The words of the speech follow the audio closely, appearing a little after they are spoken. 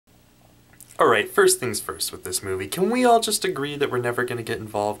Alright, first things first with this movie. Can we all just agree that we're never going to get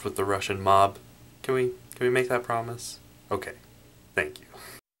involved with the Russian mob? Can we make that promise? Okay. Thank you.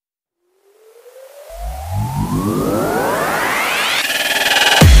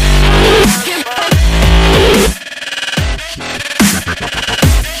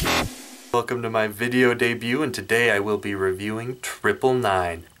 Welcome to my video debut, and today I will be reviewing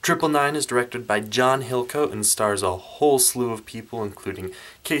 999. 999 is directed by John Hillcoat and stars a whole slew of people, including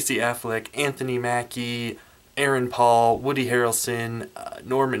Casey Affleck, Anthony Mackie, Aaron Paul, Woody Harrelson,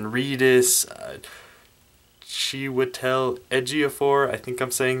 Norman Reedus, Chiwetel Ejiofor, I think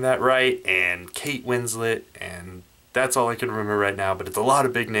I'm saying that right, and Kate Winslet, and that's all I can remember right now, but it's a lot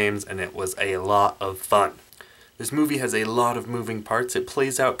of big names, and it was a lot of fun. This movie has a lot of moving parts. It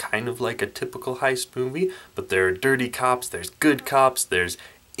plays out kind of like a typical heist movie, but there are dirty cops, there's good cops, there's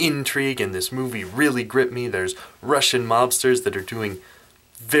intrigue, and this movie really gripped me. There's Russian mobsters that are doing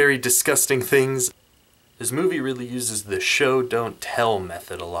very disgusting things. This movie really uses the show don't tell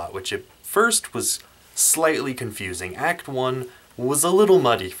method a lot, which at first was slightly confusing. Act 1 was a little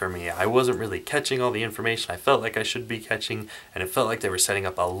muddy for me. I wasn't really catching all the information I felt like I should be catching, and it felt like they were setting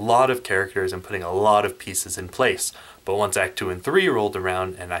up a lot of characters and putting a lot of pieces in place. But once Act 2 and 3 rolled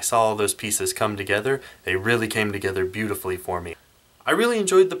around and I saw all those pieces come together, they really came together beautifully for me. I really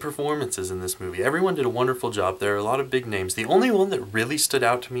enjoyed the performances in this movie. Everyone did a wonderful job. There are a lot of big names. The only one that really stood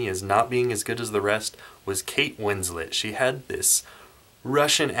out to me as not being as good as the rest was Kate Winslet. She had this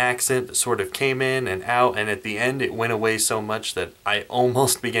Russian accent that sort of came in and out, and at the end it went away so much that I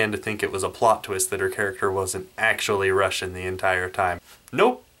almost began to think it was a plot twist that her character wasn't actually Russian the entire time.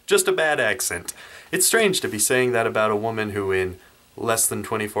 Nope, just a bad accent. It's strange to be saying that about a woman who in less than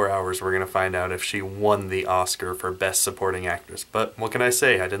 24 hours we're going to find out if she won the Oscar for Best Supporting Actress, but what can I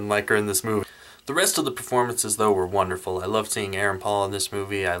say, I didn't like her in this movie. The rest of the performances though were wonderful. I loved seeing Aaron Paul in this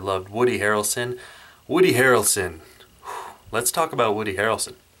movie. I loved Woody Harrelson. Woody Harrelson. Let's talk about Woody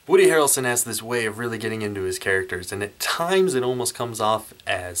Harrelson. Woody Harrelson has this way of really getting into his characters, and at times it almost comes off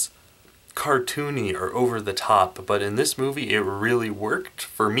as cartoony or over the top, but in this movie it really worked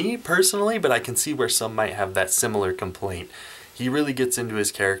for me personally, but I can see where some might have that similar complaint. He really gets into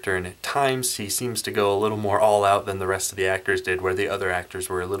his character, and at times he seems to go a little more all out than the rest of the actors did, where the other actors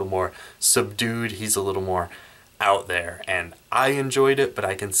were a little more subdued. He's a little more out there, and I enjoyed it, but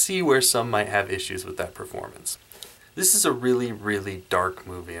I can see where some might have issues with that performance. This is a really, really dark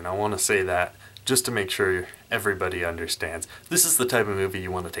movie, and I want to say that just to make sure everybody understands. This is the type of movie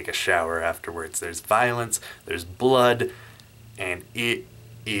you want to take a shower afterwards. There's violence, there's blood, and it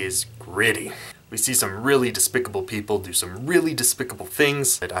is gritty. We see some really despicable people do some really despicable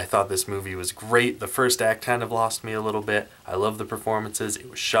things. I thought this movie was great. The first act kind of lost me a little bit. I love the performances. It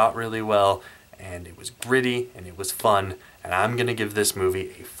was shot really well, and it was gritty, and it was fun, and I'm going to give this movie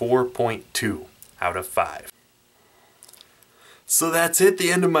a 4.2 out of 5. So that's it,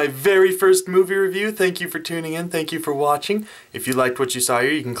 the end of my very first movie review. Thank you for tuning in, thank you for watching. If you liked what you saw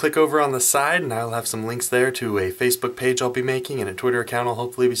here, you can click over on the side and I'll have some links there to a Facebook page I'll be making and a Twitter account I'll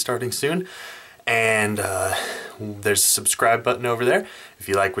hopefully be starting soon. And there's a subscribe button over there. If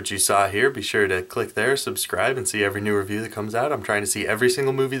you like what you saw here, be sure to click there, subscribe, and see every new review that comes out. I'm trying to see every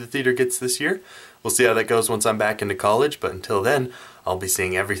single movie the theater gets this year. We'll see how that goes once I'm back into college, but until then, I'll be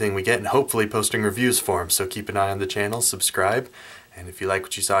seeing everything we get and hopefully posting reviews for them. So keep an eye on the channel, subscribe, and if you like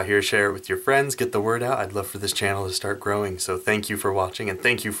what you saw here, share it with your friends, get the word out. I'd love for this channel to start growing. So thank you for watching, and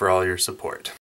thank you for all your support.